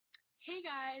Hey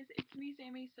guys, it's me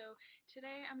Sammy. So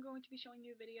today I'm going to be showing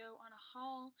you a video on a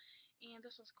haul, and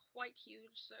this was quite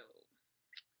huge, so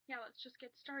yeah, let's just get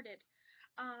started.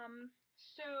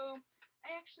 So I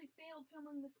actually failed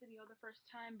filming this video the first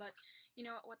time, but you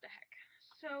know what the heck.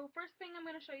 So first thing I'm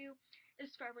going to show you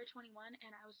is Forever 21,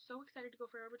 and I was so excited to go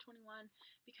Forever 21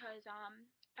 because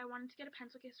I wanted to get a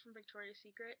pencil case from Victoria's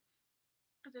Secret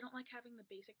because I don't like having the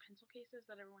basic pencil cases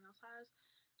that everyone else has.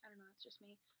 I don't know, it's just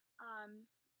me.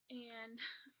 And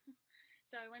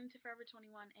so I went to Forever 21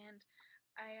 and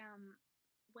I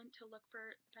went to look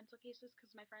for the pencil cases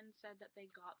because my friend said that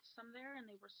they got some there and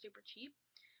they were super cheap.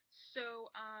 So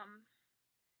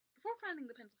before finding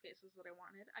the pencil cases that I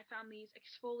wanted, I found these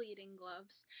exfoliating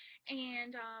gloves,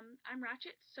 and I'm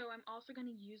Ratchet, so I'm also going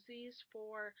to use these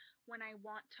for when I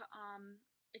want to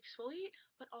exfoliate,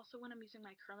 but also when I'm using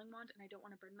my curling wand and I don't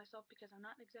want to burn myself because I'm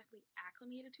not exactly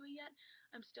acclimated to it yet.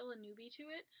 I'm still a newbie to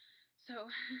it, so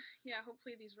yeah,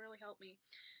 hopefully these really help me.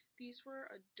 These were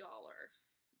 $1.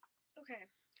 Okay,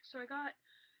 so I got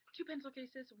two pencil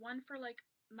cases, one for like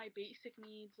my basic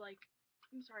needs, like,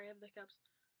 I'm sorry, I have the hiccups.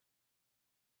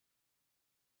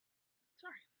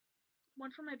 Sorry. One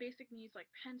for my basic needs,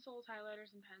 like pencils, highlighters,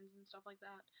 and pens and stuff like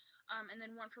that. And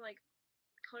then one for like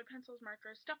colored pencils,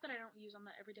 markers, stuff that I don't use on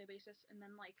the everyday basis, and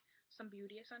then like some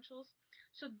beauty essentials.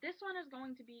 So this one is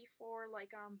going to be for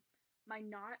like my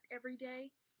not everyday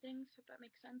things, if that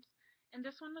makes sense. And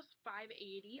this one was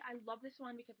 $5.80. I love this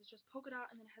one because it's just polka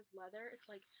dot and then it has leather. It's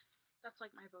like, that's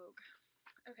like my Vogue.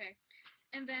 Okay.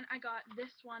 And then I got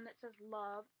this one that says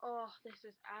love. Oh, this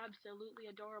is absolutely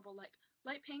adorable. Like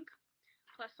light pink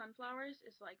plus sunflowers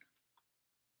is like,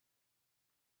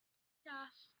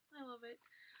 yes, I love it.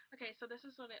 Okay, so this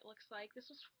is what it looks like. This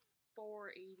was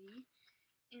 $4.80.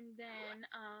 And then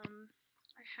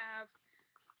I have,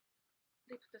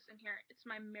 they put this in here. It's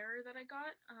my mirror that I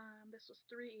got. This was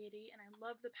 $3.80, and I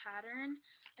love the pattern.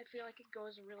 I feel like it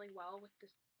goes really well with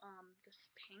this this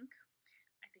pink.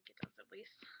 I think it does, at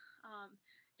least.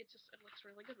 It looks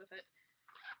really good with it.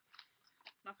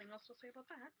 Nothing else to say about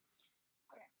that.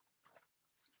 Okay.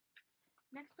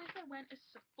 Next place I went is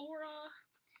Sephora,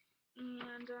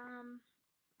 and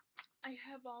I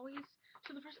have always,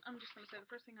 so I'm just going to say the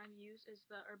first thing I've used is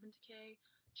the Urban Decay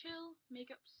Chill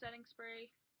Makeup Setting Spray.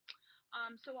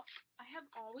 So I have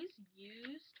always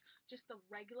used just the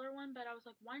regular one, but I was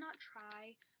like, why not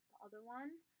try the other one?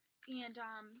 And,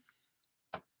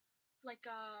 like,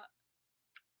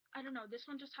 I don't know, this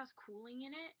one just has cooling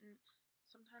in it, and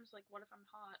sometimes, like, what if I'm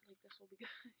hot? Like, this will be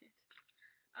good.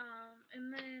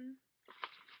 And then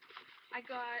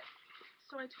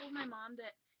so I told my mom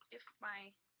that if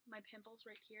my pimples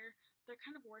right here, they're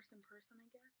kind of worse in person, I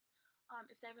guess.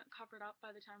 If they haven't covered up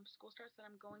by the time school starts, that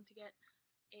I'm going to get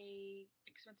a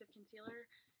expensive concealer,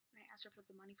 and I asked her for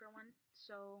the money for one.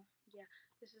 So yeah,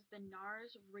 this is the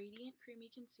NARS Radiant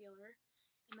Creamy Concealer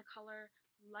in the color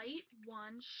Light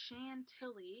 1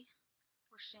 Chantilly,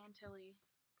 or Chantilly?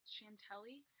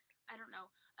 I don't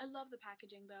know. I love the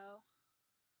packaging though.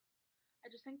 I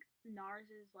just think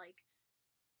NARS's like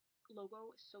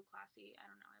logo is so classy. I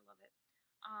don't know, I love it.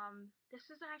 This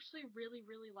is actually really,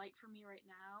 really light for me right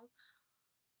now.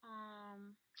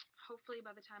 Hopefully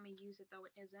by the time I use it, though,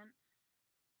 it isn't.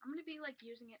 I'm gonna be like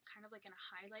using it kind of like in a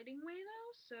highlighting way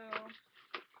though, so.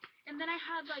 And then I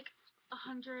had like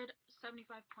 175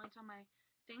 points on my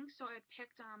thing, so I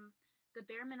picked the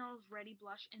Bare Minerals Ready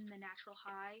Blush in the Natural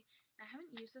High. And I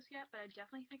haven't used this yet, but I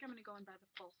definitely think I'm gonna go and buy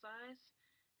the full size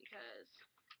because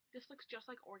this looks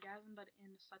just like Orgasm, but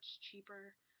in such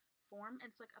cheaper form. And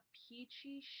it's like a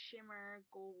peachy shimmer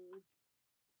gold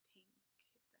pink, if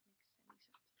that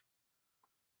makes any sense.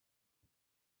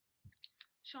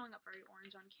 Showing up very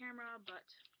orange on camera, but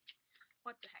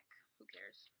what the heck, who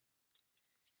cares?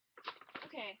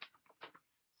 Okay,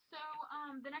 so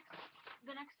the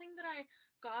next thing that I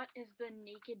got is the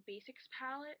Naked Basics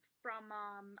palette from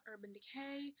Urban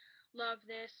Decay. Love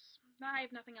this. I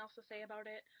have nothing else to say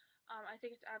about it. I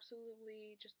think it's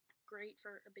absolutely just great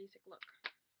for a basic look.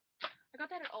 I got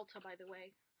that at Ulta, by the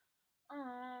way.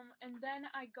 And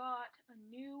then I got a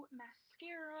new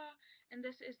mascara, and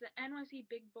this is the NYC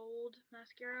Big Bold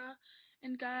mascara.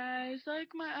 And guys,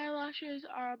 like, my eyelashes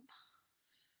are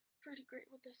pretty great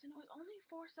with this, and it was only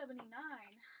 $4.79.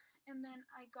 And then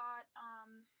I got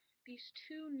these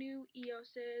two new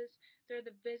EOS's. They're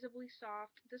the Visibly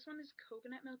Soft. This one is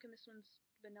coconut milk, and this one's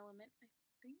vanilla mint, I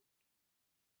think.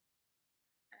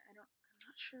 I'm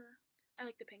not sure. I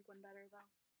like the pink one better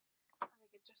though. I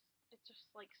think it just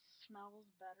like smells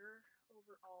better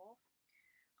overall.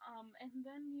 And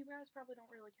then you guys probably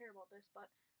don't really care about this, but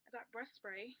I got breath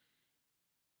spray.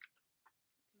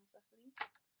 It's a necessity.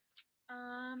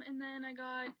 And then I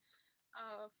got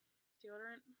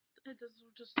deodorant. This is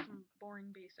just some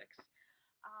boring basics.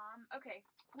 Okay,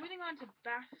 moving on to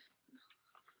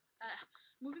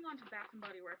moving on to Bath and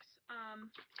Body Works.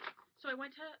 So I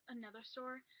went to another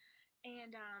store,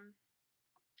 and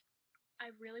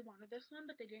I really wanted this one,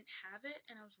 but they didn't have it,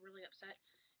 and I was really upset.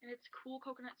 And it's Cool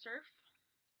Coconut Surf,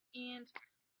 and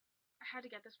I had to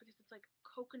get this because it's like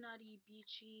coconutty,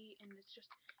 beachy, and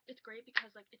it's great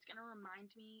because like it's gonna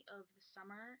remind me of the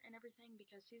summer and everything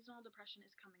because seasonal depression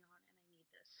is coming on, and I need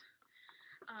this.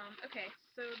 Okay,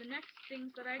 so the next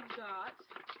things that I got,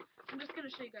 I'm just gonna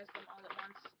show you guys them all at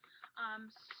once.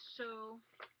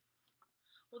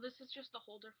 Well, this is just the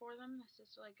holder for them. This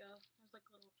is like there's like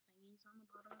little thingies on the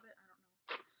bottom of it. I don't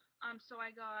know. So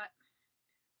I got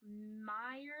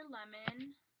Meyer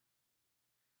Lemon,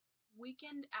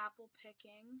 Weekend Apple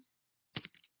Picking,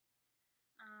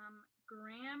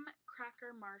 Graham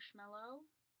Cracker Marshmallow,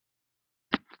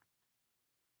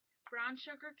 Brown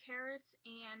Sugar Carrots,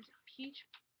 and Peach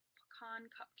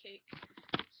Pecan Cupcake.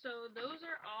 So those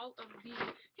are all of the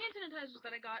hand sanitizers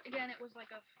that I got. Again, it was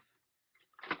like a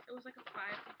 5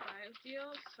 for 5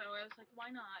 deal, so I was like,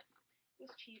 why not? It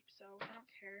was cheap, so I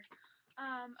don't care.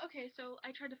 Okay, so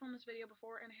I tried to film this video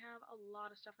before, and I have a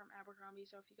lot of stuff from Abercrombie,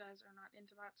 so if you guys are not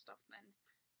into that stuff, then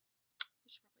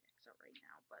you should probably X out right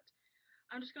now, but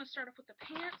I'm just going to start off with the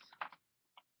pants.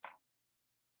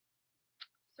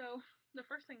 So, the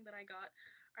first thing that I got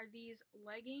are these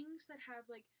leggings that have,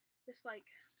 like, this, like,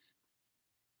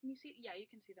 can you see? Yeah, you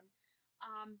can see them.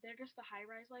 They're just the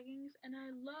high-rise leggings, and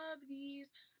I love these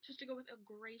just to go with a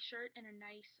gray shirt and a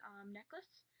nice,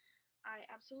 necklace. I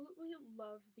absolutely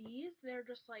love these. They're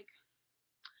just, like,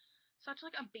 such,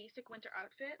 like, a basic winter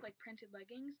outfit, like, printed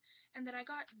leggings. And then I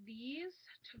got these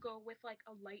to go with, like,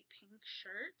 a light pink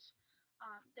shirt.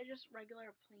 They're just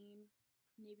regular, plain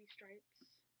navy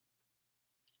stripes.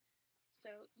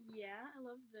 So, yeah, I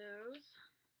love those.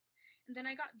 And then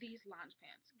I got these lounge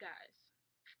pants. Guys,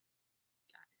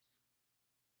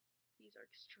 these are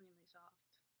extremely soft.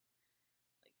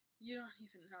 Like, you don't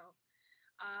even know.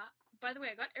 By the way,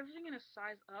 I got everything in a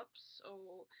size up,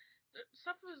 so the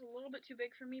stuff was a little bit too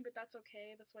big for me, but that's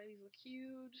okay. That's why these look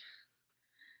huge.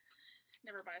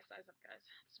 Never buy a size up, guys.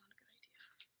 It's not a good idea.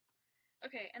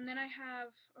 Okay, and then I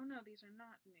have, oh no, these are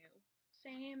not new.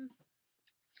 Same.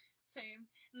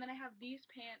 And then I have these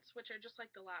pants, which are just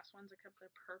like the last ones, except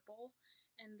they're purple,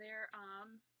 and they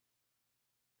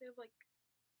have like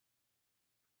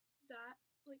that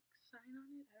like sign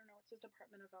on it. I don't know. It says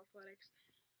Department of Athletics.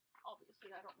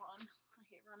 Obviously, I don't run. I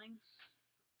hate running.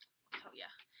 So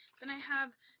yeah. Then I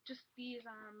have just these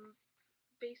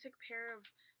basic pair of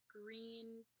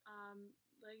green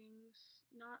leggings,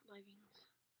 not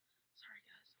leggings. Sorry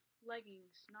guys.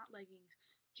 Leggings, not leggings.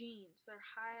 Jeans. They're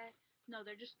high. No,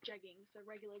 they're just jeggings. They're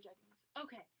regular jeggings.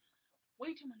 Okay.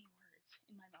 Way too many words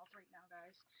in my mouth right now,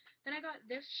 guys. Then I got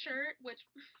this shirt, which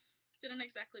didn't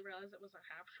exactly realize it was a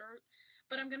half shirt.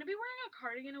 But I'm going to be wearing a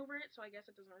cardigan over it, so I guess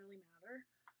it doesn't really matter.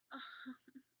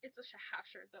 It's a half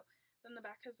shirt, though. Then the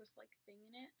back has this, like, thing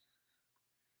in it.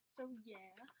 So,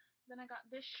 yeah. Then I got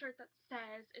this shirt that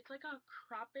says, it's like a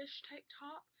crop-ish type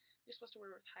top. You're supposed to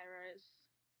wear with high-rise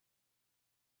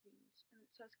jeans. And it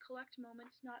says, collect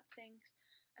moments, not things.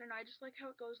 I don't know, I just like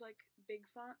how it goes, like, big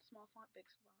font, small font, big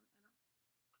font. I don't know.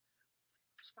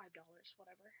 It's $5,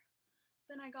 whatever.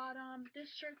 Then I got, this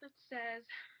shirt that says,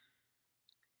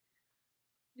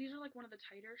 these are, like, one of the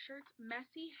tighter shirts.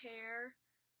 Messy hair,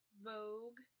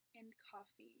 Vogue, and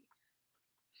coffee.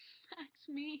 That's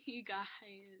me, you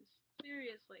guys.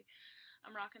 Seriously.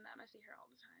 I'm rocking that messy hair all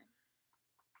the time.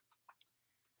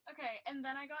 Okay, and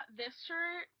then I got this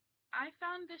shirt. I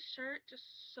found this shirt just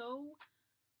so...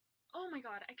 Oh my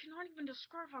god, I cannot even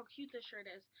describe how cute this shirt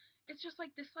is. It's just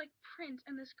like this like print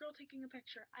and this girl taking a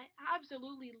picture. I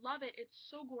absolutely love it. It's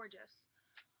so gorgeous.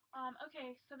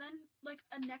 Okay, so then like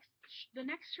the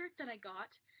next shirt that I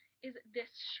got is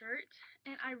this shirt,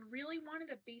 and I really wanted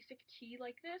a basic tee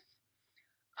like this.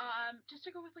 Just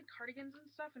to go with like cardigans and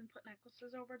stuff and put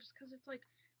necklaces over, just because it's like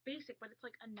basic, but it's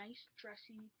like a nice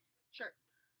dressy shirt.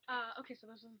 Okay, so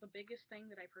this is the biggest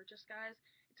thing that I purchased, guys.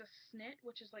 It's a snit,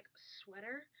 which is like a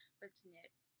sweater, but it's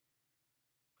knit.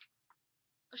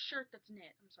 A shirt that's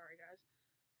knit. I'm sorry, guys.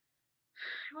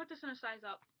 I bought this in a size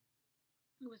up.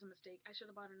 It was a mistake. I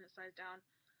should have bought it in a size down.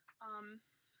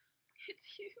 It's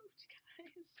huge,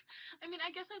 guys. I mean,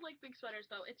 I guess I like big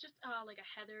sweaters, though. It's just, like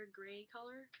a heather gray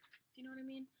color, if you know what I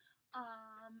mean.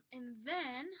 And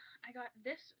then I got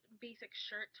this basic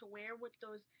shirt to wear with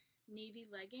those navy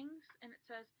leggings, and it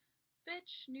says,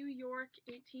 Fitch, New York,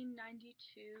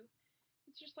 1892.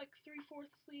 It's just, like, 3/4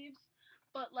 sleeves,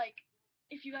 but, like,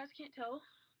 if you guys can't tell,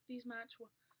 these match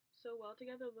so well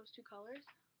together, those two colors.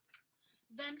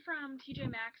 Then from TJ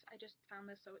Maxx, I just found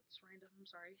this, so it's random, I'm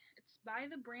sorry. It's by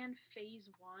the brand Phase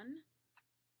One.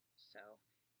 So,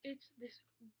 it's this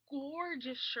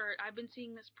gorgeous shirt. I've been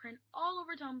seeing this print all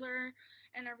over Tumblr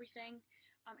and everything.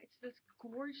 It's this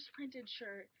gorgeous printed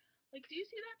shirt. Like, do you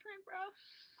see that print, bro?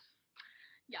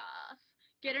 Yes.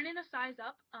 Get it in a size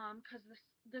up, cause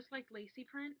this like lacy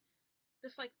print,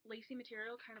 this like lacy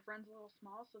material kind of runs a little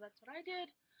small, so that's what I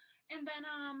did. And then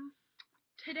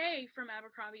today from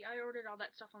Abercrombie, I ordered all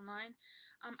that stuff online.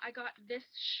 I got this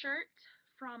shirt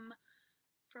from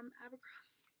Abercrombie.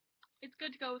 It's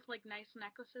good to go with like nice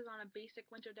necklaces on a basic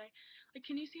winter day. Like,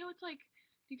 can you see how it's like?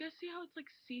 Do you guys see how it's like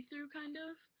see-through kind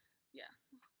of? Yeah,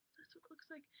 that's what it looks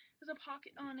like. There's a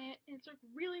pocket on it, and it's like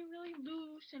really, really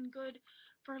loose and good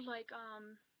for like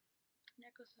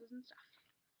necklaces and stuff.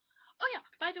 Oh yeah,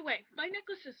 by the way, my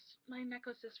necklace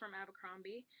is from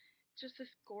Abercrombie. It's just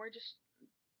this gorgeous.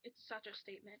 It's such a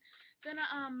statement. Then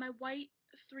my white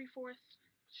 3/4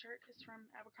 shirt is from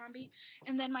Abercrombie,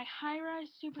 and then my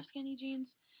high-rise super skinny jeans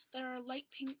that are a light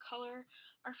pink color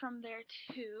are from there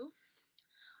too.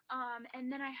 And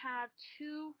then I have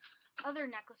two other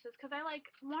necklaces because I like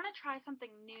want to try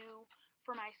something new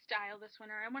for my style this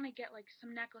winter. I want to get like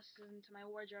some necklaces into my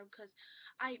wardrobe because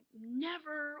I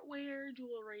never wear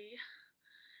jewelry,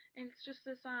 and it's just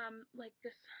this like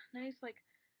this nice like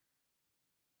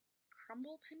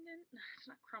crumble pendant. No, it's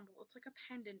not crumble. It's like a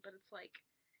pendant, but it's like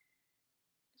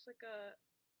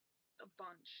a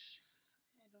bunch.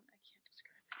 I can't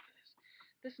describe it.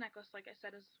 This necklace, like I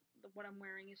said, is what I'm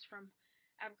wearing is from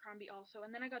Abercrombie also.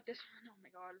 And then I got this one. Oh my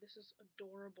god, this is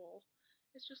adorable.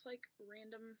 It's just like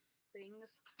random things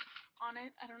on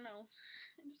it. I don't know.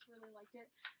 I just really liked it.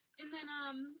 And then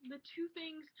the two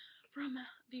things from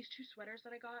these two sweaters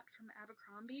that I got from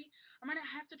Abercrombie, I'm gonna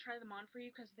have to try them on for you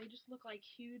because they just look like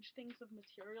huge things of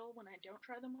material when I don't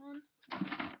try them on.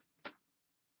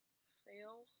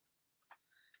 Fail.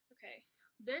 Okay.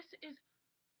 This is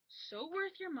so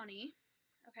worth your money.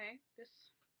 Okay, this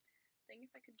thing,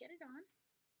 if I could get it on.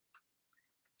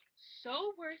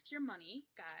 So worth your money,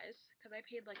 guys, because I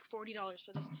paid like $40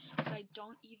 for this, but I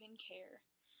don't even care.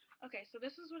 Okay, so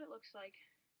this is what it looks like.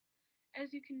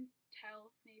 As you can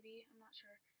tell, maybe, I'm not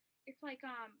sure. It's like,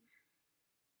 I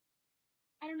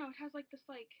don't know, it has like this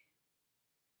like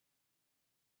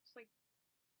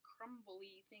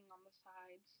crumbly thing on the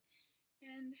sides.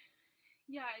 And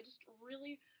yeah, I just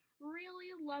really,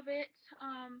 really love it.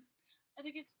 I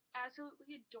think it's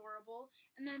absolutely adorable.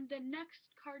 And then the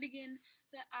next cardigan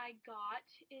that I got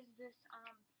is this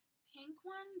pink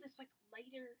one, this like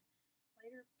lighter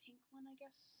pink one, I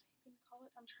guess you can call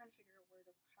it. I'm trying to figure out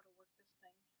how to work this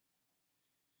thing.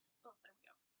 Oh, there we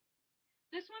go.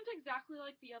 This one's exactly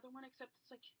like the other one, except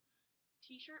it's like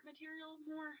t-shirt material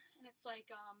more, and it's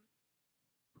like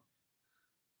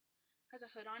has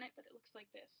a hood on it, but it looks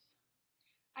like this.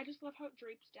 I just love how it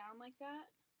drapes down like that.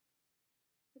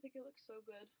 I think it looks so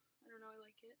good. I don't know, I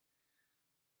like it.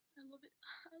 I love it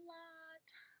a lot.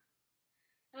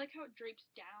 I like how it drapes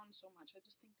down so much. I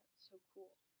just think that's so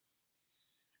cool.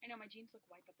 I know my jeans look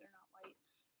white, but they're not white.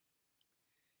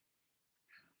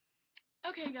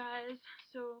 Okay, guys,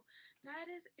 so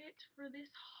that is it for this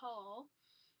haul.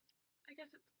 I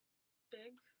guess it's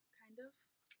big, kind of.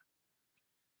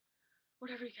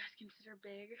 Whatever you guys consider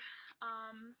big.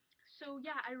 So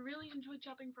yeah, I really enjoyed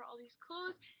shopping for all these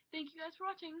clothes. Thank you guys for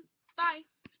watching. Bye!